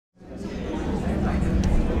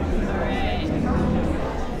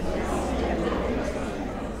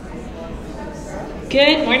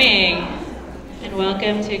Good morning, and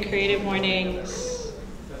welcome to Creative Mornings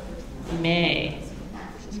May.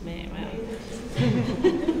 This is May, wow.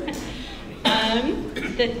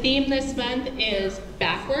 The theme this month is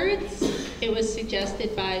backwards. It was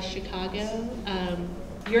suggested by Chicago.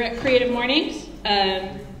 You're at Creative Mornings.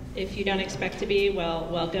 If you don't expect to be, well,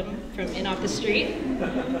 welcome from in off the street.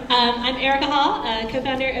 I'm Erica Hall,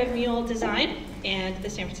 co-founder of Mule Design and the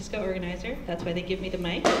San Francisco organizer. That's why they give me the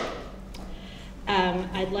mic.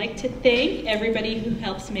 I'd like to thank everybody who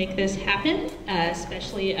helps make this happen,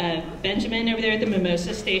 especially Benjamin over there at the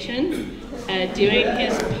Mimosa Station, doing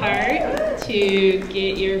his part to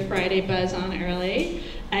get your Friday buzz on early.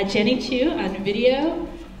 Jenny Chu on video,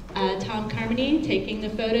 Tom Carmody taking the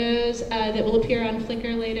photos that will appear on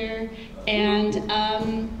Flickr later, and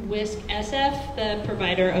Whisk SF, the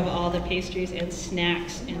provider of all the pastries and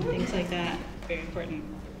snacks and things like that. Very important.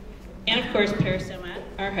 And of course, Parasoma,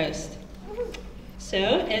 our host. So,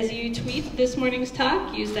 as you tweet this morning's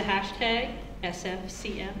talk, use the hashtag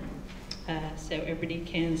SFCM so everybody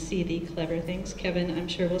can see the clever things Kevin, I'm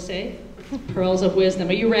sure, will say. Pearls of wisdom.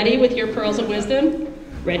 Are you ready with your pearls of wisdom?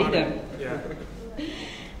 Ready them. Yeah.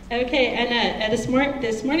 Okay, and this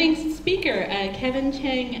morning's speaker, Kevin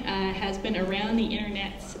Cheng, has been around the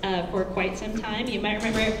internet for quite some time. You might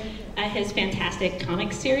remember his fantastic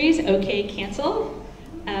comic series, OK Cancel,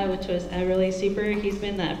 which was really super. He's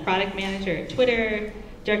been the product manager at Twitter,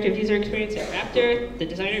 director of user experience at Raptor, the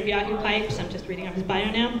designer of Yahoo Pipes. I'm just reading off his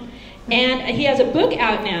bio now. And he has a book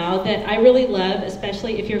out now that I really love,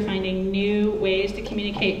 especially if you're finding new ways to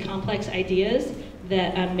communicate complex ideas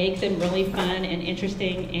that make them really fun and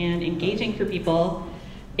interesting and engaging for people.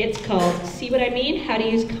 It's called See What I Mean? How to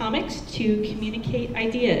Use Comics to Communicate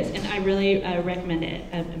Ideas. And I really recommend it.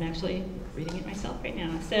 I'm actually reading it myself right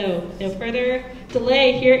now. So no further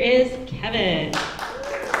delay, here is Kevin.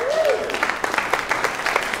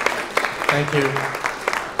 Thank you.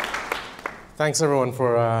 Thanks everyone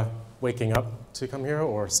for waking up to come here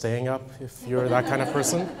or staying up if you're that kind of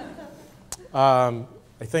person. I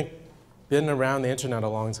think being around the internet a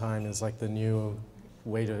long time is like the new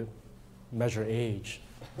way to measure age.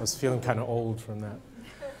 I was feeling kind of old from that.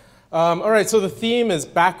 All right, so the theme is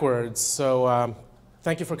backwards. So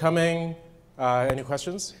thank you for coming. Any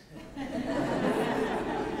questions?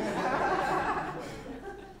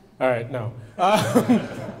 All right, no.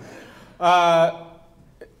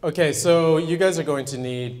 Okay, so you guys are going to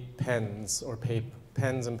need pens or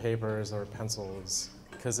pens and papers or pencils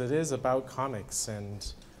because it is about comics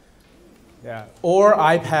and yeah, or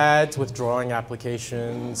iPads with drawing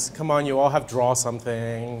applications. Come on, you all have Draw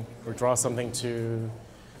Something or Draw Something too.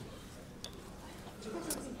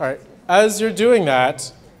 All right, as you're doing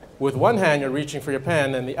that, with one hand you're reaching for your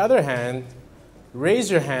pen, and the other hand, raise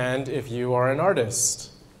your hand if you are an artist.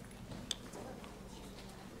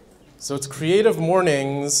 So it's Creative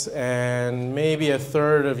Mornings, and maybe a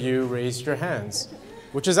third of you raised your hands,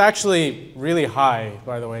 which is actually really high,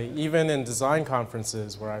 by the way, even in design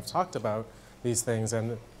conferences where I've talked about these things,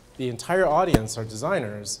 and the entire audience are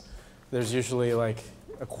designers. There's usually like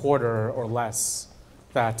a quarter or less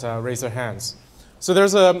that raise their hands. So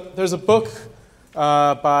there's a book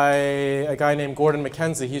by a guy named Gordon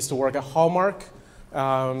McKenzie. He used to work at Hallmark,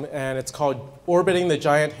 and it's called Orbiting the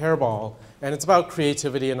Giant Hairball. And it's about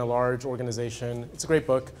creativity in a large organization. It's a great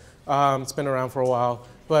book. It's been around for a while.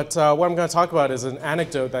 But what I'm going to talk about is an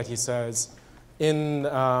anecdote that he says in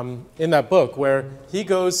that book where he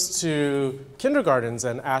goes to kindergartens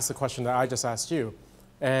and asks the question that I just asked you.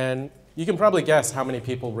 And you can probably guess how many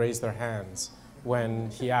people raise their hands when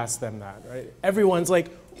he asked them that, right? Everyone's like,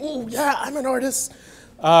 oh, yeah, I'm an artist.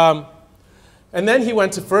 And then he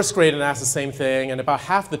went to first grade and asked the same thing, and about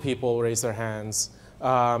half the people raised their hands.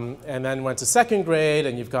 And then went to second grade,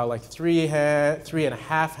 and you've got like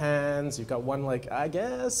 3.5 hands. You've got one like, I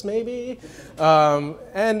guess, maybe.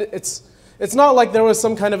 And it's not like there was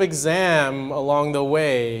some kind of exam along the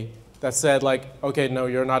way that said like, okay, no,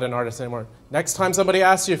 you're not an artist anymore. Next time somebody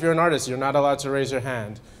asks you if you're an artist, you're not allowed to raise your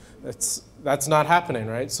hand. That's not happening,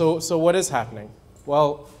 right? So what is happening?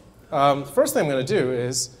 Well, the first thing I'm going to do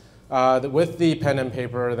is, with the pen and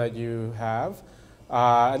paper that you have,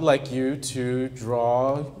 I'd like you to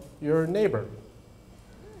draw your neighbor.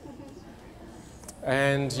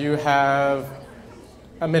 And you have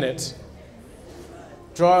a minute.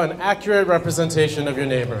 Draw an accurate representation of your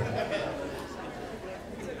neighbor.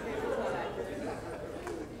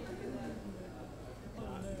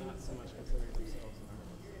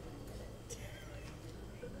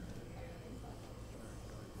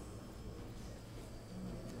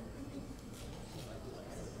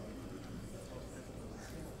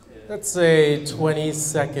 Let's say 20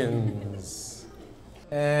 seconds.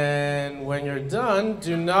 And when you're done,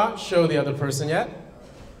 do not show the other person yet.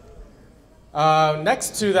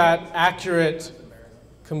 Next to that accurate,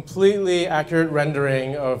 completely accurate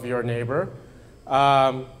rendering of your neighbor,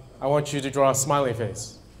 I want you to draw a smiley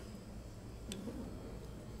face.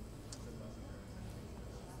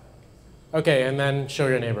 Okay, and then show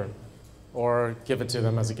your neighbor, or give it to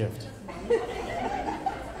them as a gift.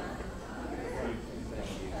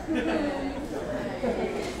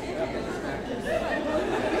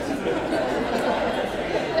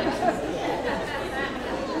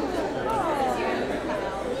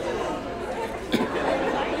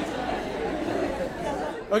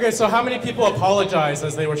 Okay, so how many people apologized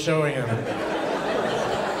as they were showing him?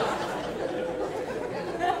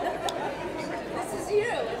 This is you.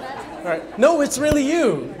 All right. No, it's really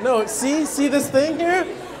you. No, see this thing here?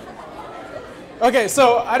 Okay,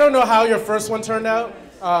 so I don't know how your first one turned out,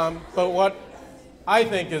 but what I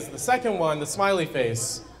think is the second one, the smiley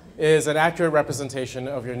face, is an accurate representation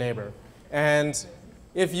of your neighbor. And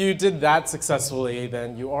if you did that successfully,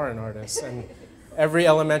 then you are an artist. And every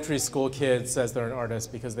elementary school kid says they're an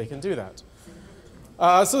artist because they can do that.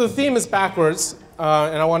 So the theme is backwards,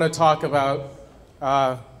 and I want to talk about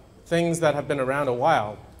things that have been around a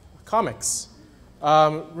while. Comics.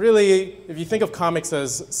 Really, if you think of comics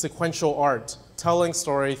as sequential art, telling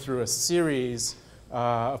story through a series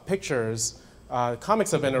of pictures,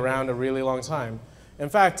 comics have been around a really long time. In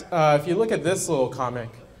fact, if you look at this little comic,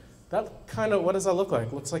 that kind of, what does that look like?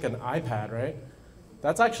 It looks like an iPad, right?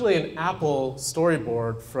 That's actually an Apple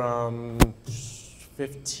storyboard from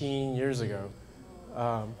 15 years ago.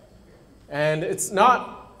 And it's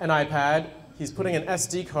not an iPad. He's putting an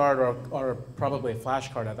SD card or probably a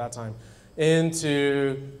flash card at that time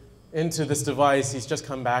into this device. He's just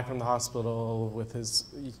come back from the hospital with he's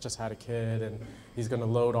just had a kid, and he's going to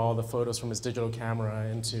load all the photos from his digital camera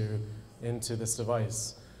into this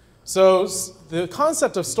device. So the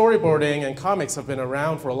concept of storyboarding and comics have been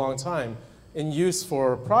around for a long time in use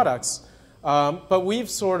for products, but we've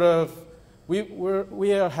sort of, we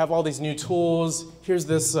have all these new tools. Here's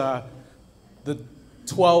this, the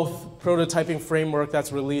 12th prototyping framework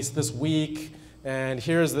that's released this week, and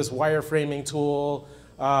here's this wireframing tool,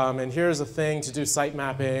 and here's a thing to do site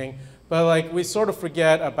mapping. But like, we sort of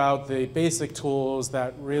forget about the basic tools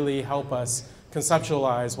that really help us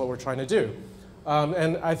conceptualize what we're trying to do.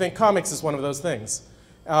 And I think comics is one of those things.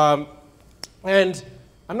 And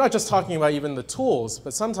I'm not just talking about even the tools,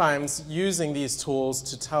 but sometimes using these tools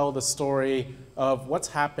to tell the story of what's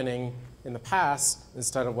happening in the past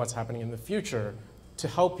instead of what's happening in the future to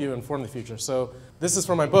help you inform the future. So this is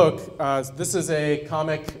from my book. This is a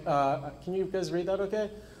comic. Can you guys read that okay?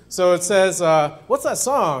 So it says, what's that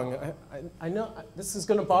song? I know this is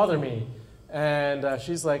going to bother me. And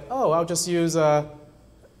she's like, oh, I'll just use, oh,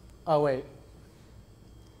 wait.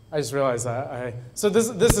 I just realized that. So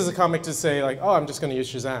this is a comic to say, like, oh, I'm just going to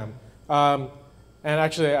use Shazam. And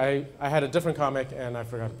actually, I had a different comic, and I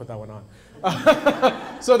forgot to put that one on.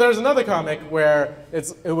 So there's another comic where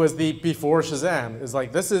it was the before Shazam. It's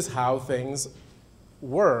like, this is how things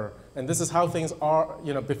were, and this is how things are.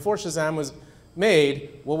 You know, before Shazam was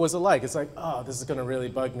made, what was it like? It's like, oh, this is going to really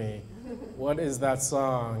bug me. What is that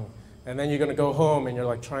song? And then you're going to go home, and you're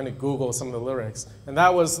like trying to Google some of the lyrics. And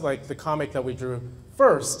that was like the comic that we drew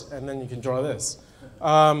first, and then you can draw this.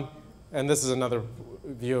 And this is another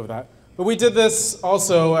view of that. But we did this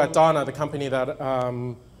also at Donna, the company that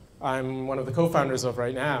I'm one of the co-founders of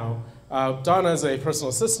right now. Donna is a personal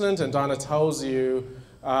assistant, and Donna tells you,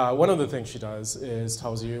 one of the things she does is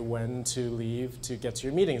tells you when to leave to get to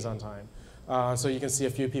your meetings on time. So you can see a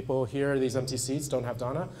few people here. These empty seats don't have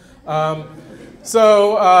Donna.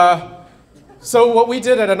 So what we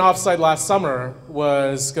did at an offsite last summer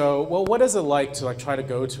was go, well, what is it like to try to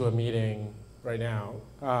go to a meeting right now?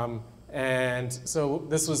 And so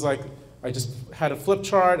this was like, I just had a flip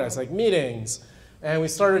chart. I was like, meetings. And we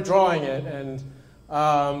started drawing it. And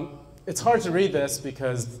it's hard to read this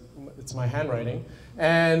because it's my handwriting.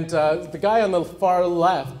 And the guy on the far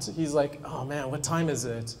left, he's like, oh man, what time is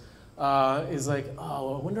it? Is like,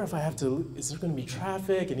 oh, I wonder if I have to, is there going to be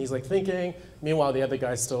traffic? And he's like thinking. Meanwhile, the other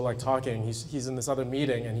guy's still like talking. He's in this other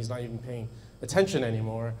meeting, and he's not even paying attention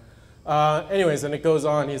anymore. Anyways, and it goes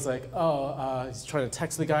on. He's like, oh, he's trying to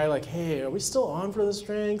text the guy like, hey, are we still on for this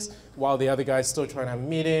drinks? While the other guy's still trying to have a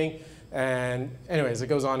meeting. And anyways, it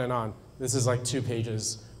goes on and on. This is like 2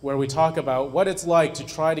 pages where we talk about what it's like to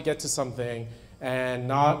try to get to something and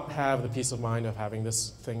not have the peace of mind of having this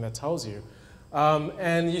thing that tells you.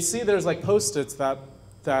 And you see there's like Post-its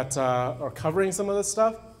that are covering some of this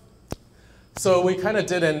stuff. So we kind of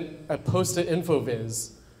did a Post-it info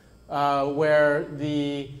viz where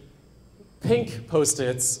pink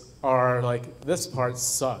Post-its are like, this part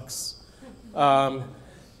sucks. And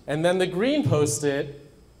then the green Post-it,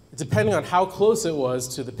 depending on how close it was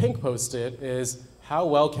to the pink Post-it, is how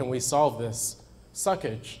well can we solve this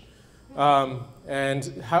suckage?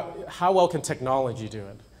 And how well can technology do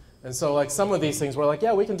it? And so like some of these things we're like,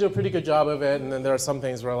 yeah, we can do a pretty good job of it, and then there are some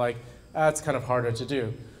things where like, it's kind of harder to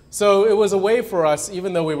do. So it was a way for us,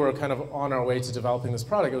 even though we were kind of on our way to developing this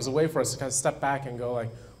product, it was a way for us to kind of step back and go like,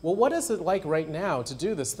 well, what is it like right now to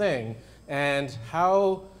do this thing? And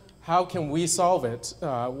how can we solve it?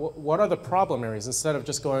 What are the problem areas? Instead of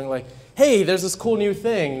just going like, hey, there's this cool new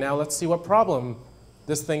thing, now let's see what problem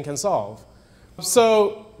this thing can solve.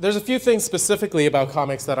 So there's a few things specifically about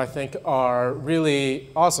comics that I think are really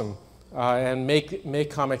awesome and make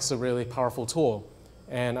comics a really powerful tool.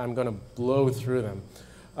 And I'm going to blow through them.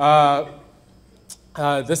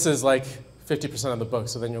 This is like 50% of the book,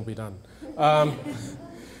 so then you'll be done.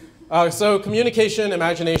 So communication,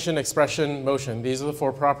 imagination, expression, motion. These are the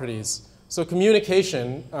 4 properties. So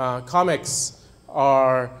communication, comics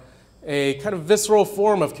are a kind of visceral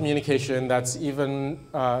form of communication that's even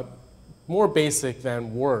more basic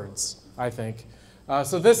than words, I think.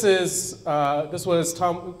 So this was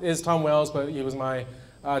Tom Wells, but he was my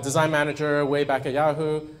design manager way back at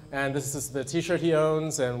Yahoo. And this is the T-shirt he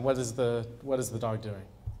owns. And what is the dog doing?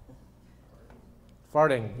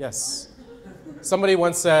 Farting. Yes. Somebody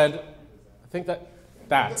once said, I think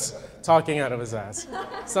that's talking out of his ass.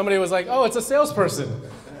 Somebody was like, oh, it's a salesperson.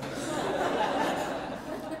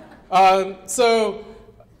 So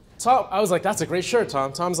Tom, I was like, that's a great shirt,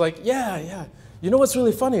 Tom. Tom's like, yeah. You know what's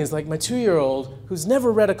really funny is like my 2-year-old who's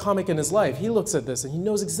never read a comic in his life, he looks at this and he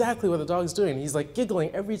knows exactly what the dog's doing. He's like giggling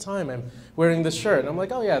every time I'm wearing this shirt. And I'm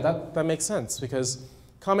like, oh yeah, that makes sense because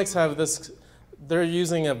comics have this, they're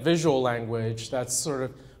using a visual language that's sort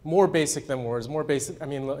of more basic than words, more basic, I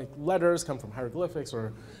mean, like letters come from hieroglyphics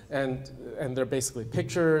and they're basically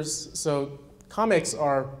pictures. So comics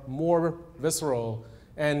are more visceral.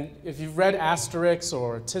 And if you've read Asterix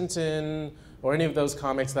or Tintin or any of those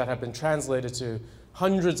comics that have been translated to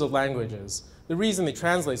hundreds of languages, the reason they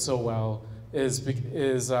translate so well is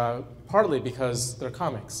partly because they're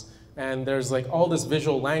comics. And there's like all this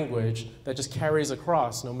visual language that just carries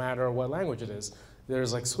across no matter what language it is.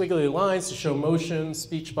 There's like squiggly lines to show motion,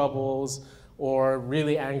 speech bubbles, or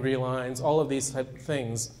really angry lines. All of these type of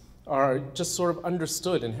things are just sort of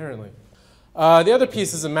understood inherently. The other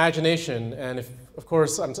piece is imagination, and of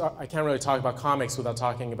course I can't really talk about comics without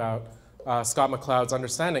talking about Scott McCloud's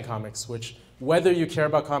Understanding Comics, which whether you care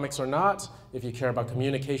about comics or not, if you care about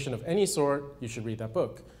communication of any sort, you should read that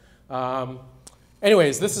book.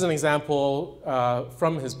 Anyways, this is an example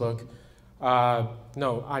from his book.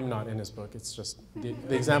 No, I'm not in his book. It's just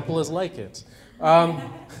the example is like it.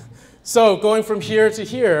 So going from here to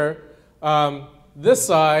here, this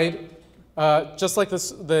side, just like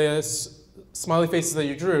the smiley faces that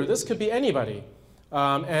you drew, this could be anybody.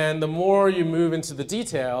 And the more you move into the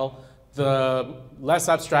detail, the less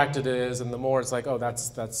abstract it is, and the more it's like, oh,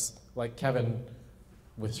 that's like Kevin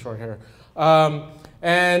with short hair.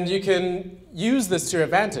 And you can use this to your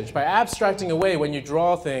advantage. By abstracting away when you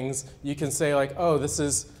draw things, you can say like, oh,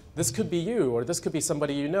 this could be you, or this could be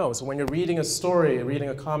somebody you know. So when you're reading a story, reading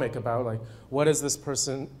a comic about like, what is this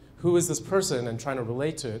person, who is this person, and trying to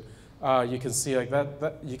relate to it, you can see like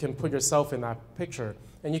that you can put yourself in that picture.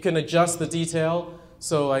 And you can adjust the detail.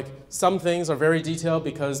 So like some things are very detailed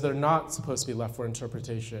because they're not supposed to be left for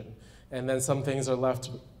interpretation. And then some things are left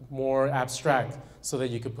more abstract so that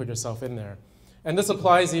you could put yourself in there. And this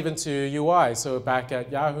applies even to UI. So back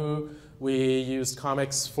at Yahoo, we used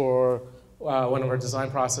comics for one of our design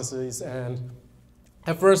processes. And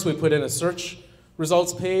at first we put in a search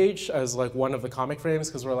results page as like one of the comic frames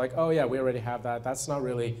because we're like, oh yeah, we already have that. That's not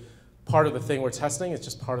really part of the thing we're testing. It's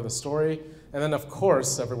just part of the story. And then of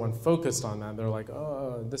course, everyone focused on that. They're like,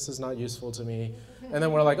 oh, this is not useful to me. And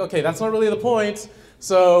then we're like, okay, that's not really the point.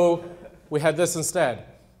 So we had this instead.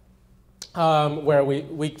 Where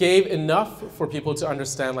we gave enough for people to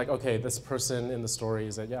understand, like, okay, this person in the story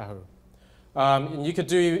is at Yahoo. And you could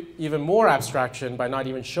do even more abstraction by not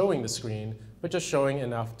even showing the screen, but just showing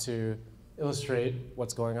enough to illustrate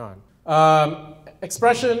what's going on.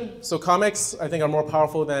 Expression, so comics, I think, are more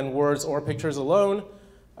powerful than words or pictures alone.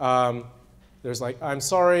 There's like, I'm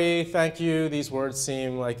sorry, thank you. These words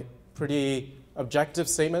seem like pretty objective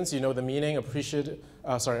statements. You know the meaning,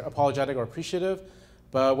 apologetic or appreciative.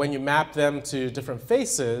 But when you map them to different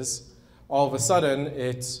faces, all of a sudden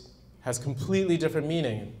it has completely different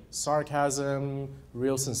meaning. Sarcasm,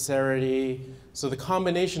 real sincerity. So the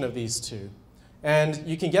combination of these two. And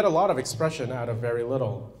you can get a lot of expression out of very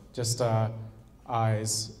little, just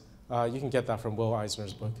eyes. You can get that from Will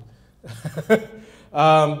Eisner's book.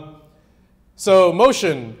 So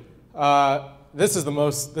motion, this is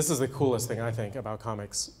the coolest thing I think about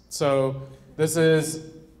comics. So this is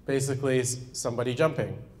basically somebody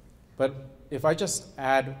jumping. But if I just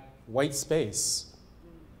add white space,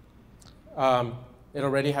 it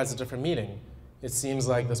already has a different meaning. It seems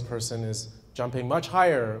like this person is jumping much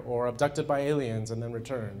higher or abducted by aliens and then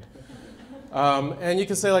returned. And you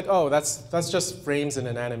can say like, oh, that's just frames in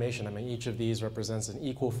an animation. I mean, each of these represents an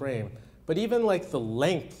equal frame. But even like the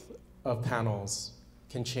length of panels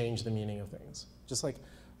can change the meaning of things. Just like,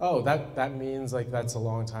 oh, that means like that's a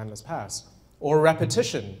long time that's passed. Or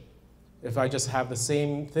repetition. If I just have the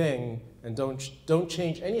same thing and don't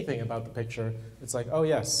change anything about the picture, it's like, oh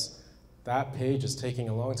yes, that page is taking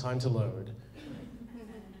a long time to load.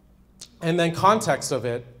 And then context of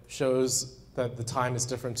it shows that the time is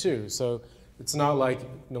different too. So it's not like,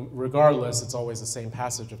 regardless, it's always the same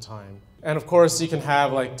passage of time. And of course, you can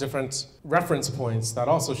have like different reference points that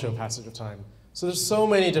also show passage of time. So there's so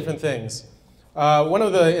many different things. One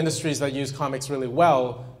of the industries that use comics really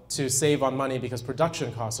well to save on money because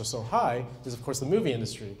production costs are so high is, of course, the movie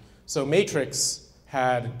industry. So Matrix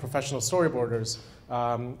had professional storyboarders.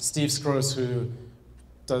 Steve Skroce, who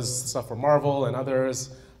does stuff for Marvel and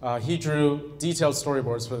others, he drew detailed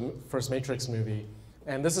storyboards for the first Matrix movie.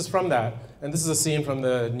 And this is from that. And this is a scene from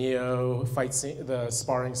the Neo fight scene, the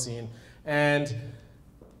sparring scene. And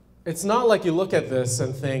it's not like you look at this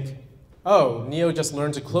and think, oh, Neo just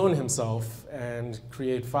learned to clone himself and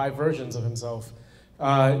create 5 versions of himself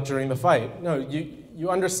during the fight. No, you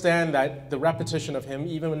understand that the repetition of him,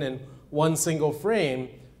 even in one single frame,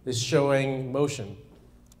 is showing motion.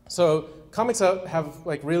 So comics have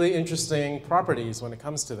like really interesting properties when it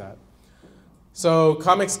comes to that. So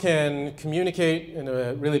comics can communicate in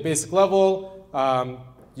a really basic level.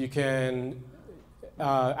 You can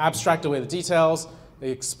abstract away the details.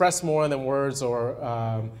 They express more than words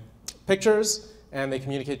or pictures, and they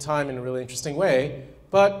communicate time in a really interesting way.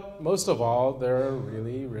 But most of all, they're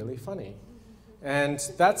really, really funny. And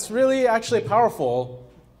that's really actually powerful.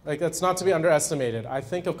 Like, that's not to be underestimated. I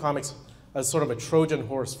think of comics as sort of a Trojan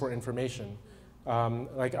horse for information.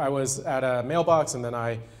 Like, I was at a mailbox, and then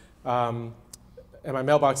in my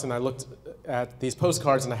mailbox, and I looked at these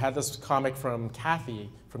postcards, and I had this comic from Kathy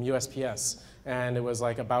from USPS, and it was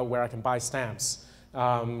like about where I can buy stamps.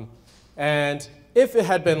 And if it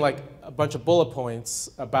had been like a bunch of bullet points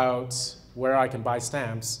about where I can buy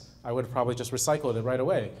stamps, I would have probably just recycled it right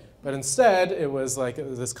away. But instead, it was like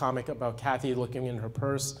this comic about Kathy looking in her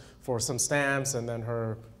purse for some stamps, and then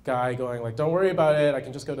her guy going like, don't worry about it, I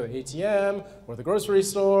can just go to the ATM or the grocery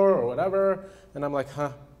store or whatever. And I'm like,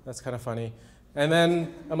 huh, that's kind of funny. And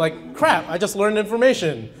then I'm like, crap, I just learned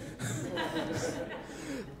information.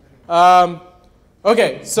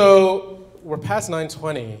 Okay, so we're past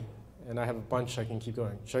 9:20, and I have a bunch I can keep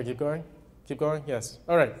going. Should I keep going? Keep going? Yes.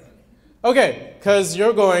 All right. Okay, because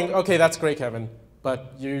you're going, okay, that's great, Kevin,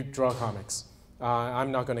 but you draw comics.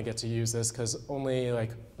 I'm not going to get to use this because only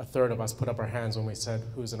like a third of us put up our hands when we said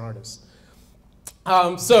who's an artist.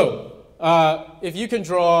 If you can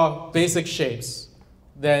draw basic shapes,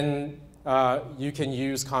 then you can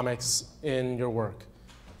use comics in your work.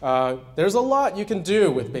 There's a lot you can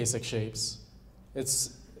do with basic shapes.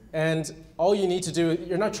 And all you need to do,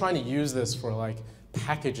 you're not trying to use this for like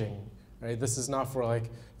packaging, right? This is not for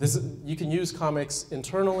like, you can use comics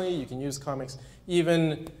internally, you can use comics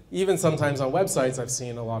even sometimes on websites. I've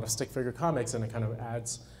seen a lot of stick figure comics, and it kind of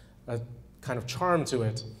adds a kind of charm to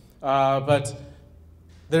it. But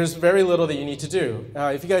there's very little that you need to do.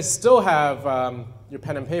 If you guys still have your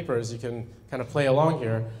pen and papers, you can kind of play along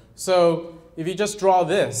here. So if you just draw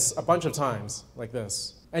this a bunch of times, like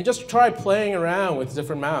this, and just try playing around with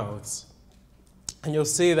different mouths, and you'll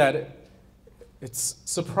see that it's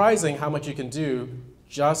surprising how much you can do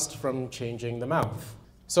just from changing the mouth.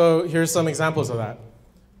 So here's some examples of that.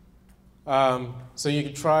 So you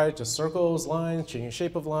could try just circles, lines, changing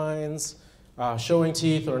shape of lines, showing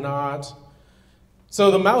teeth or not. So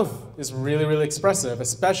the mouth is really, really expressive,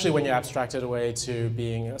 especially when you abstract it away to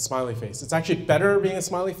being a smiley face. It's actually better being a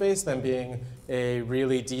smiley face than being a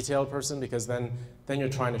really detailed person, because then you're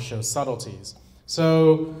trying to show subtleties.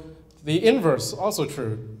 So the inverse, also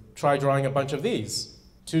true. Try drawing a bunch of these,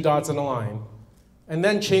 2 dots and a line, and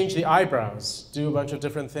then change the eyebrows. Do a bunch of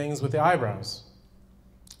different things with the eyebrows.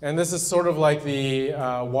 And this is sort of like the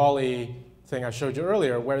Wall-E thing I showed you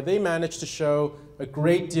earlier, where they managed to show a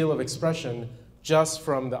great deal of expression just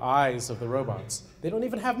from the eyes of the robots. They don't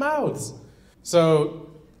even have mouths. So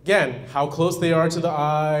again, how close they are to the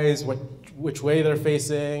eyes, which way they're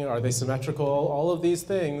facing, are they symmetrical, all of these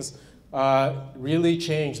things really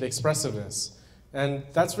change the expressiveness. And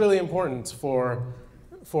that's really important for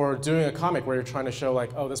doing a comic where you're trying to show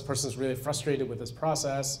like, oh, this person's really frustrated with this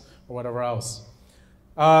process or whatever else.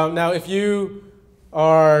 Now, if you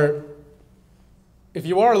are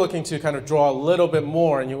looking to kind of draw a little bit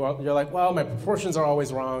more and you're like, well, my proportions are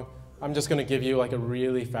always wrong, I'm just going to give you like a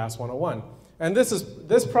really fast 101. And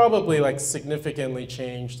this probably like significantly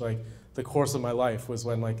changed like the course of my life. Was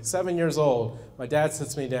when like 7 years old, my dad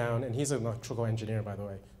sits me down, and he's an electrical engineer, by the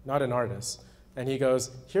way, not an artist. And he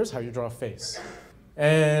goes, here's how you draw a face.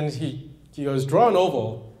 And he goes, draw an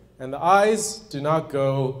oval, and the eyes do not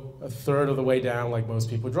go a third of the way down like most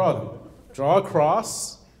people draw them. Draw a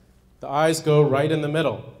cross, the eyes go right in the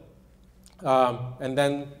middle. And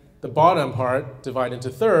then the bottom part divide into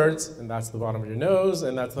thirds, and that's the bottom of your nose,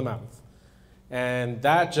 and that's the mouth. And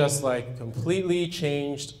that just like completely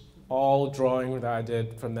changed all drawing that I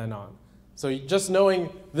did from then on. So just knowing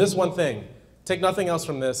this one thing, take nothing else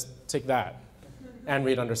from this, take that, and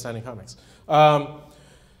read Understanding Comics.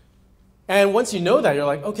 And once you know that, you're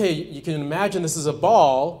like, okay, you can imagine this is a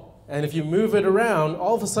ball, and if you move it around,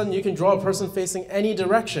 all of a sudden you can draw a person facing any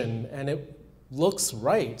direction, and it looks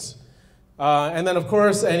right. And then, of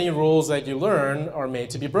course, any rules that you learn are made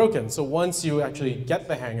to be broken. So once you actually get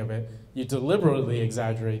the hang of it, you deliberately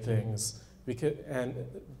exaggerate things,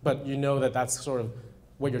 but you know that that's sort of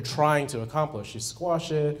what you're trying to accomplish. You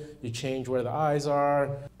squash it, you change where the eyes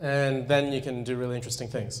are, and then you can do really interesting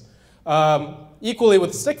things. Equally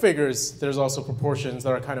with stick figures, there's also proportions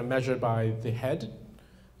that are kind of measured by the head.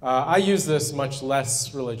 I use this much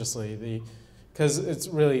less religiously, because it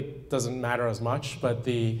really doesn't matter as much, but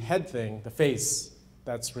the head thing, the face,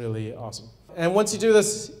 that's really awesome. And once you do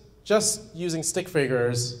this, just using stick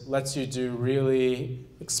figures lets you do really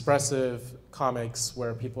expressive comics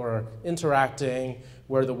where people are interacting,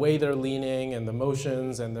 where the way they're leaning and the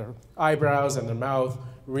motions and their eyebrows and their mouth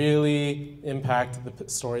really impact the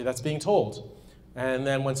story that's being told. And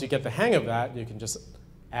then once you get the hang of that, you can just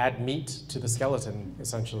add meat to the skeleton,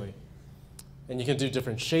 essentially. And you can do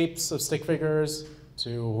different shapes of stick figures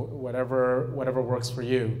to whatever works for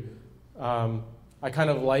you. I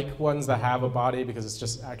kind of like ones that have a body because it's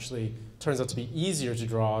just actually turns out to be easier to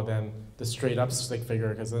draw than the straight up stick figure,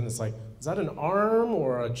 because then it's like, is that an arm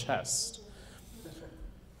or a chest?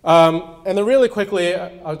 And then really quickly,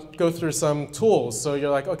 I'll go through some tools. So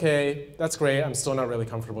you're like, okay, that's great. I'm still not really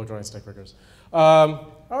comfortable drawing stick figures.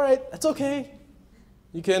 All right, that's okay.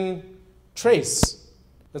 You can trace.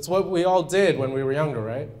 That's what we all did when we were younger,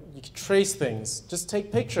 right? You can trace things. Just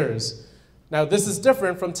take pictures. Now, this is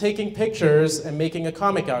different from taking pictures and making a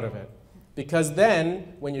comic out of it. Because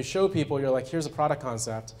then, when you show people, you're like, here's a product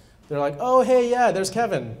concept. They're like, oh, hey, yeah, there's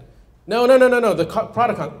Kevin. No, the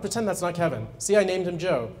product concept, pretend that's not Kevin. See, I named him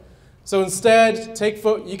Joe. So instead,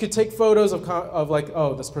 you could take photos of like,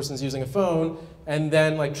 oh, this person's using a phone, and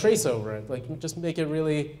then like trace over it. Like, just make it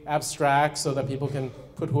really abstract so that people can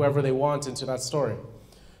put whoever they want into that story.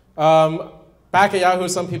 Back at Yahoo,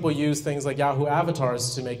 some people use things like Yahoo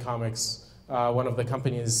avatars to make comics. One of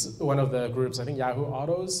the groups, I think Yahoo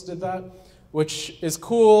Autos did that, which is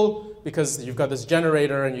cool because you've got this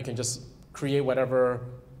generator and you can just create whatever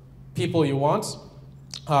people you want.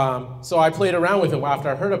 So I played around with it after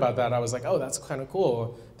I heard about that. I was like, oh, that's kind of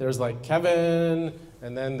cool. There's like Kevin,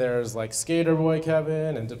 and then there's like Skater Boy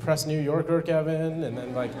Kevin, and Depressed New Yorker Kevin, and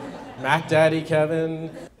then like Mac Daddy Kevin.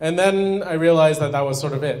 And then I realized that that was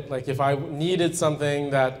sort of it. Like if I needed something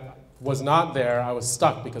that was not there, I was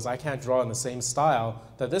stuck because I can't draw in the same style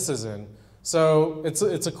that this is in. So it's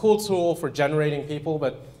a cool tool for generating people,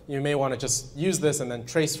 but you may want to just use this and then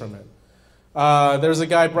trace from it. There's a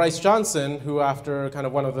guy, Bryce Johnson, who after kind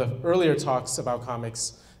of one of the earlier talks about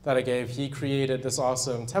comics that I gave, he created this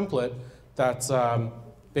awesome template that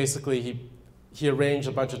basically he arranged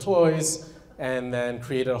a bunch of toys and then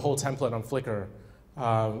created a whole template on Flickr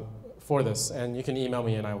for this. And you can email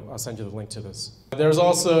me and I'll send you the link to this. There's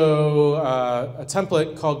also a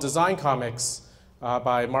template called Design Comics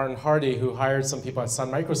by Martin Hardy, who hired some people at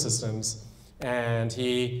Sun Microsystems. And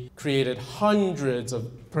he created hundreds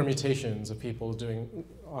of permutations of people doing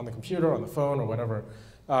on the computer, on the phone, or whatever,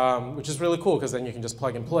 which is really cool because then you can just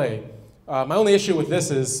plug and play. My only issue with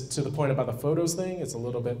this is to the point about the photos thing. It's a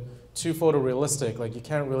little bit too photorealistic. Like you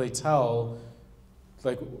can't really tell,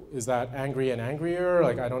 like, is that angry and angrier?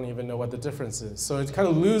 Like I don't even know what the difference is. So it kind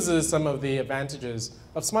of loses some of the advantages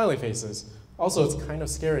of smiley faces. Also, it's kind of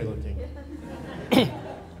scary looking.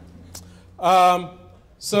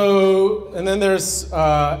 And then there's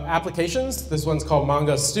applications. This one's called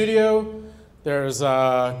Manga Studio. There's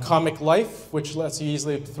Comic Life, which lets you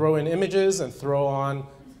easily throw in images and throw on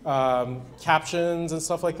captions and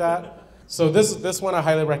stuff like that. So this one I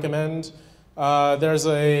highly recommend. There's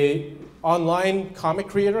a online comic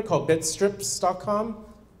creator called bitstrips.com.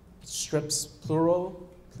 Strips, plural.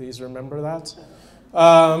 Please remember that.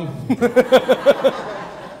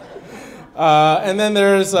 And then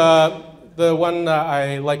there's the one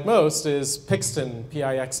I like most is Pixton,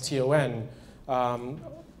 P-I-X-T-O-N.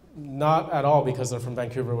 Not at all because they're from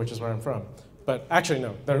Vancouver, which is where I'm from. But actually,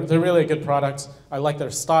 no, they're really a good product. I like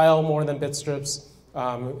their style more than Bitstrips.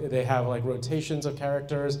 They have like rotations of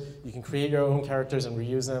characters. You can create your own characters and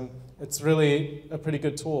reuse them. It's really a pretty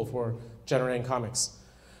good tool for generating comics.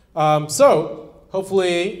 So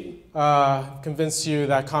hopefully convince you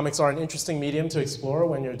that comics are an interesting medium to explore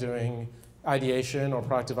when you're doing ideation or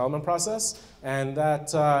product development process, and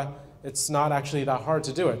that it's not actually that hard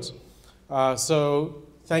to do it. So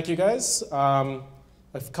thank you guys. A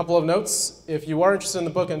couple of notes. If you are interested in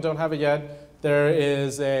the book and don't have it yet, there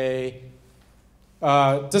is a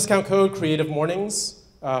discount code, Creative Mornings,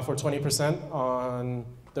 for 20% on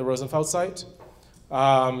the Rosenfeld site.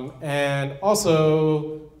 And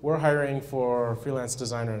also, we're hiring for freelance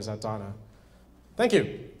designers at Donna. Thank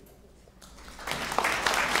you.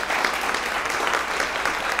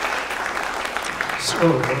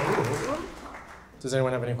 Does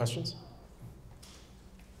anyone have any questions?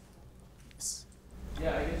 Yes.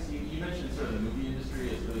 Yeah, I guess you mentioned sort of the movie industry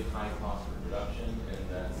is really high cost for production, and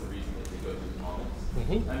that's the reason that they go through comics.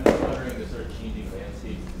 Mm-hmm. I'm just wondering the sort of changing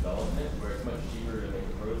landscape of development, where it's much cheaper to make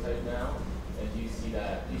a prototype now. And do you see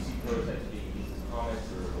prototypes being used as comics,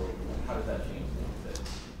 or how does that change things?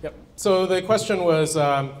 Yep. So the question was,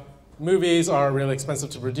 movies are really expensive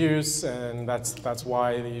to produce, and that's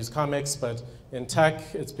why they use comics. But in tech,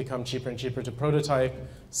 it's become cheaper and cheaper to prototype.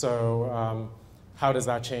 So how does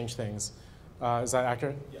that change things? Is that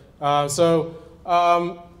accurate? Yeah.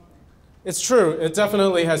 It's true. It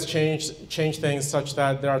definitely has changed things such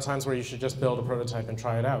that there are times where you should just build a prototype and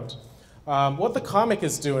try it out. What the comic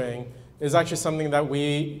is doing is actually something that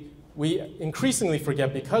we increasingly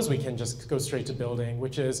forget because we can just go straight to building,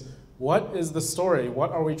 which is, what is the story?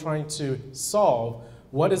 What are we trying to solve?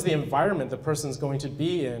 What is the environment the person's going to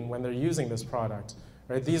be in when they're using this product?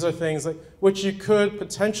 Right? These are things which you could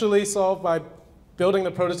potentially solve by building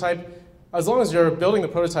the prototype. As long as you're building the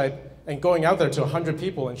prototype and going out there to 100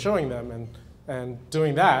 people and showing them and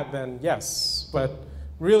doing that, then yes. But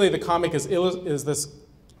really the comic is this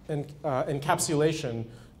encapsulation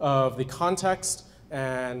of the context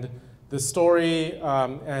and the story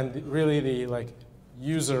and really the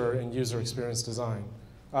user and user experience design.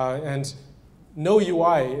 And no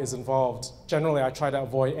UI is involved. Generally, I try to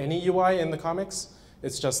avoid any UI in the comics.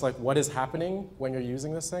 It's just like what is happening when you're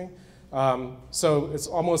using this thing. So it's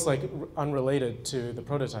almost like unrelated to the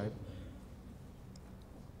prototype.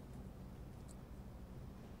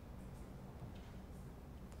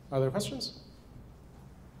 Other questions?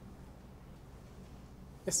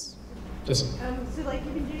 Yes. Just. So like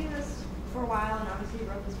you've been doing this for a while, and obviously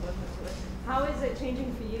you wrote this book. How is it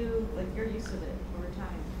changing for you, like your use of it over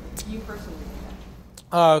time, like you personally?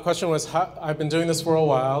 The question was, I've been doing this for a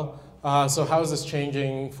while. So how is this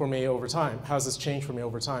changing for me over time? How has this changed for me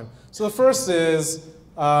over time? So the first is,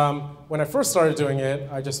 when I first started doing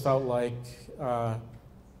it, I just felt like a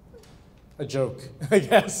joke, I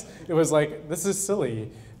guess. It was like, this is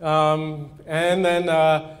silly. And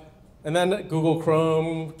then Google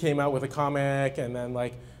Chrome came out with a comic, and then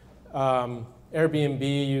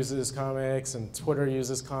Airbnb uses comics, and Twitter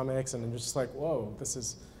uses comics, and I'm just like, whoa, this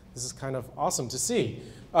is kind of awesome to see.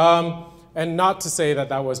 And not to say that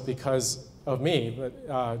that was because of me,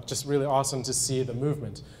 but just really awesome to see the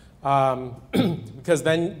movement. Because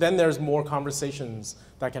then there's more conversations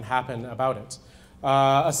that can happen about it.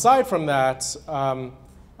 Aside from that,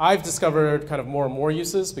 I've discovered kind of more and more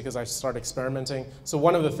uses because I started experimenting. So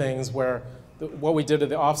one of the things what we did at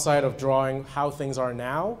the offsite of drawing how things are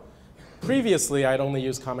now, previously I'd only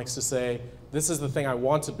used comics to say, this is the thing I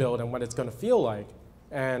want to build and what it's going to feel like.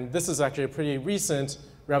 And this is actually a pretty recent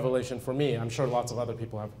revelation for me. I'm sure lots of other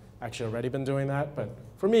people have actually already been doing that, but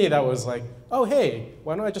for me that was like, oh hey,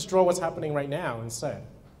 why don't I just draw what's happening right now instead?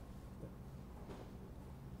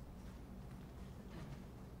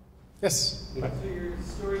 Yes? So your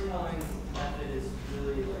storytelling method is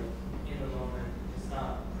really like in the moment. It's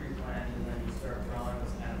not pre-planned and then you start drawing.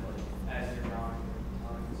 It's kind of like as you're drawing, you're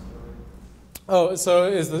telling the story. Oh, so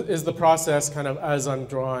is the process kind of as I'm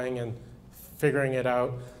drawing and figuring it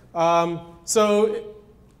out? So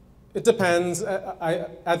it depends.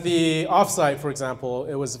 At the offsite, for example,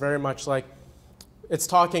 it was very much like it's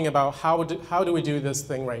talking about how do we do this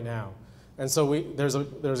thing right now, and so there's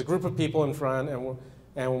a group of people in front,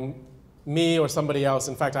 and me or somebody else,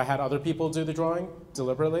 in fact, I had other people do the drawing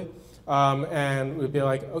deliberately, and we'd be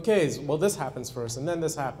like, okay, well, this happens first, and then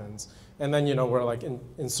this happens. And then, we're like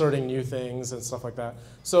inserting new things and stuff like that.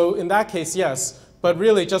 So in that case, yes, but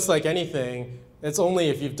really, just like anything, it's only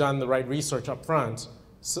if you've done the right research up front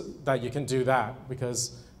that you can do that,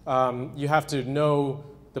 because you have to know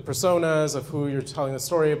the personas of who you're telling the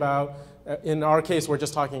story about. In our case, we're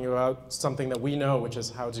just talking about something that we know, which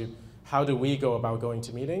is how do we go about going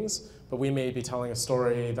to meetings, but we may be telling a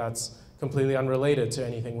story that's completely unrelated to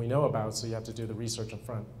anything we know about, so you have to do the research up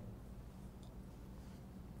front.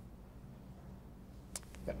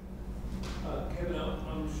 Yeah. Kevin,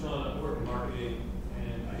 I'm Sean, I work in marketing,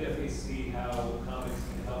 and I definitely see how comics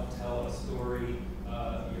can help tell a story.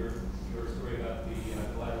 Your story about the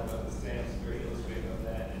collateral about the stamps is very illustrative of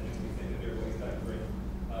that, and makes me think that there are ways that I can bring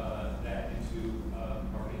that into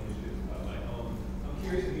marketing initiatives of my own. I'm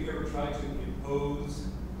curious, have you ever tried to impose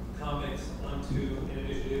comics onto an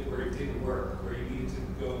initiative where it didn't work, where you needed to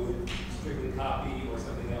go with strictly copy or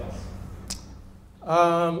something else?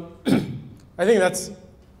 I think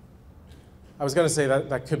I was going to say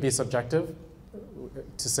that could be subjective,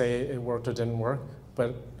 to say it worked or didn't work,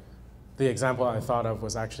 but the example I thought of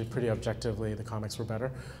was actually pretty objectively, the comics were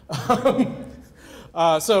better.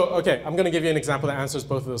 Okay, I'm going to give you an example that answers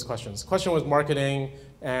both of those questions. The question was marketing,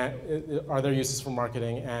 and are there uses for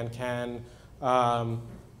marketing, and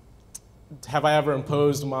have I ever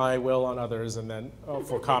imposed my will on others and then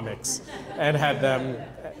for comics and had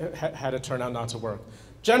it turn out not to work?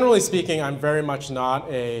 Generally speaking, I'm very much not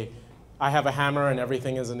I have a hammer and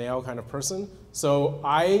everything is a nail kind of person. So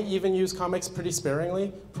I even use comics pretty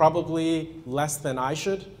sparingly, probably less than I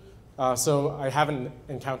should. So I haven't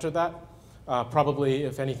encountered that. Probably,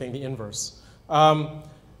 if anything, the inverse.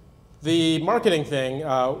 The marketing thing,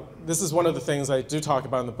 this is one of the things I do talk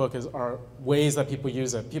about in the book, are ways that people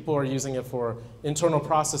use it. People are using it for internal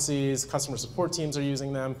processes, customer support teams are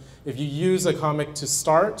using them. If you use a comic to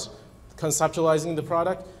start conceptualizing the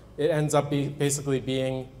product, it ends up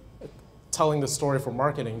basically telling the story for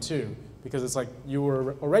marketing too, because it's like you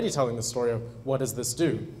were already telling the story of what does this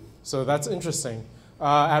do. So that's interesting.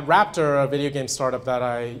 At Raptor, a video game startup that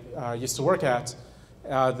I used to work at,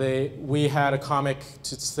 we had a comic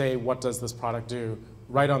to say, what does this product do,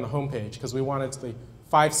 right on the homepage, because we wanted the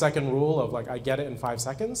 5-second rule of like, I get it in 5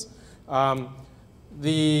 seconds. He'll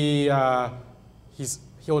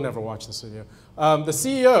never watch this video. The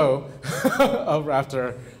CEO of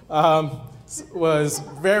Raptor was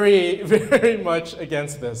very, very much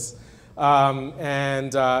against this.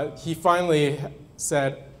 He finally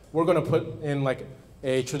said, we're going to put in like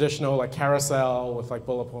a traditional like carousel with like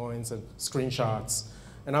bullet points and screenshots.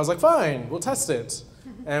 And I was like, fine, we'll test it.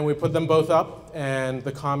 And we put them both up, and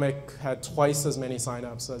the comic had twice as many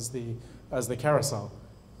signups as the carousel.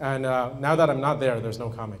 And now that I'm not there, there's no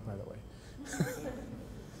comic, by the way.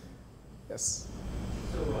 Yes?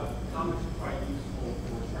 So comics are quite useful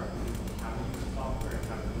for starting how to use the software and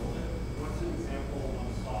how to build it. What's an example of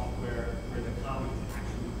software where the comic is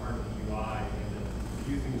actually part of the UI and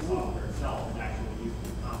using the software itself is actually using the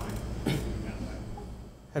comic?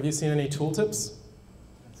 Have you seen any tooltips?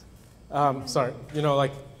 Sorry,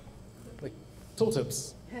 like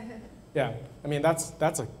tooltips. Yeah, I mean that's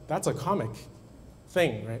a comic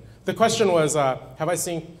thing, right? The question was, have I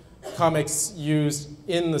seen comics used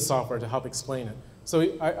in the software to help explain it? So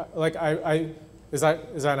is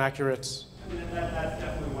that an accurate? I mean, that's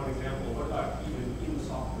definitely one example. What about even in the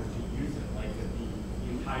software to use it, like the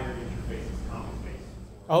entire interface is comic based?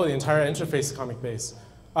 Oh, the entire interface is comic based.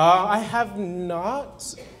 I have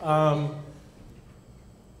not.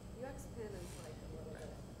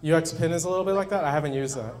 UX Pin is a little bit like that. I haven't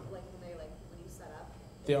used that. Like when you set up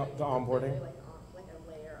the onboarding. Like a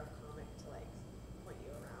layer of comic to like point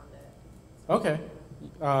you around it. Okay.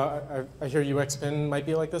 I hear UX Pin might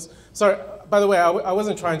be like this. Sorry. By the way, I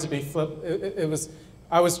wasn't trying to be flip.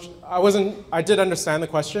 I did understand the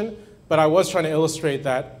question, but I was trying to illustrate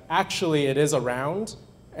that actually it is around,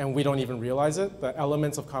 and we don't even realize it. The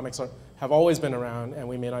elements of comics have always been around, and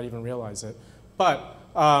we may not even realize it. But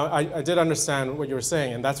I did understand what you were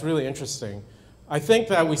saying, and that's really interesting. I think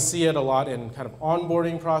that we see it a lot in kind of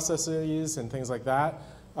onboarding processes and things like that.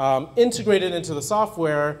 Integrated into the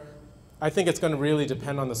software, I think it's going to really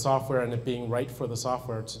depend on the software and it being right for the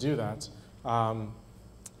software to do that. But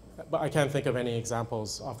I can't think of any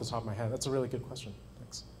examples off the top of my head. That's a really good question.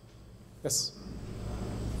 Thanks. Yes?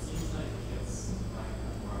 Seems like it's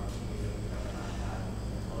more opportunity that we haven't had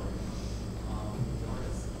before.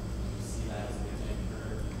 You see that as a good thing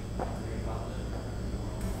for hearing about it,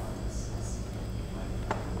 or more artists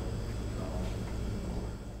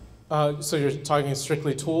So you're talking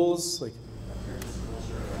strictly tools, like?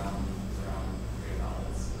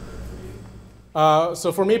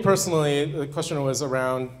 So for me personally, the question was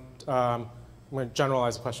around, I'm going to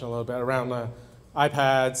generalize the question a little bit, around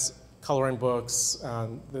iPads, coloring books,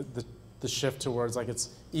 the shift towards like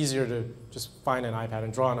it's easier to just find an iPad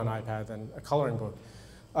and draw on an iPad than a coloring book.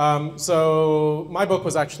 So my book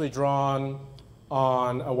was actually drawn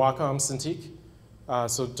on a Wacom Cintiq,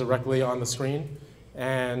 so directly on the screen.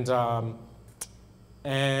 And I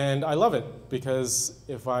love it because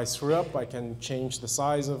if I screw up, I can change the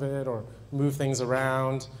size of it or move things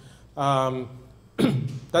around. That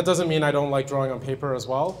doesn't mean I don't like drawing on paper as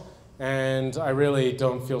well. And I really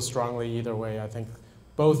don't feel strongly either way. I think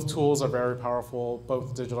both tools are very powerful,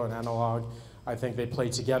 both digital and analog. I think they play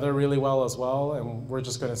together really well as well. And we're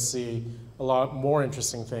just going to see a lot more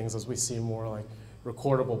interesting things as we see more like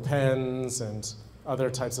recordable pens and other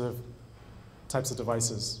types of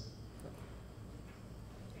devices.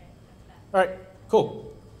 All right,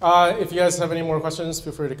 cool. If you guys have any more questions,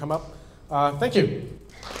 feel free to come up. Thank you.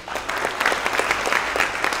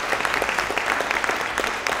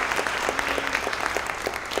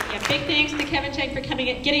 Yeah, big thanks to Kevin Cheng for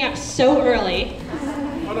getting up so early.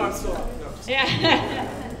 Oh, no, I'm still up. No. Yeah,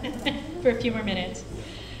 for a few more minutes.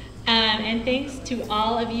 And thanks to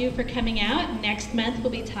all of you for coming out. Next month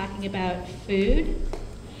we'll be talking about food.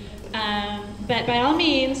 But by all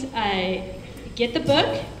means, get the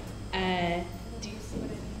book.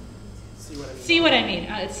 See what I mean.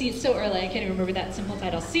 See, it's so early, I can't even remember that simple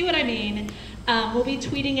title. See what I mean. We'll be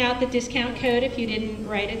tweeting out the discount code if you didn't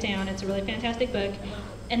write it down. It's a really fantastic book.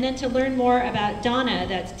 And then to learn more about Donna,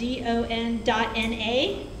 that's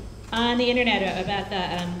DON.NA, on the internet about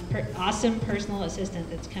the awesome personal assistant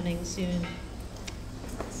that's coming soon.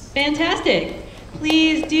 Fantastic.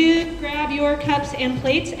 Please do grab your cups and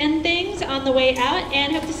plates and things on the way out,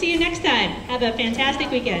 and hope to see you next time. Have a fantastic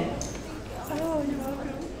weekend. Oh, you're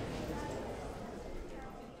welcome.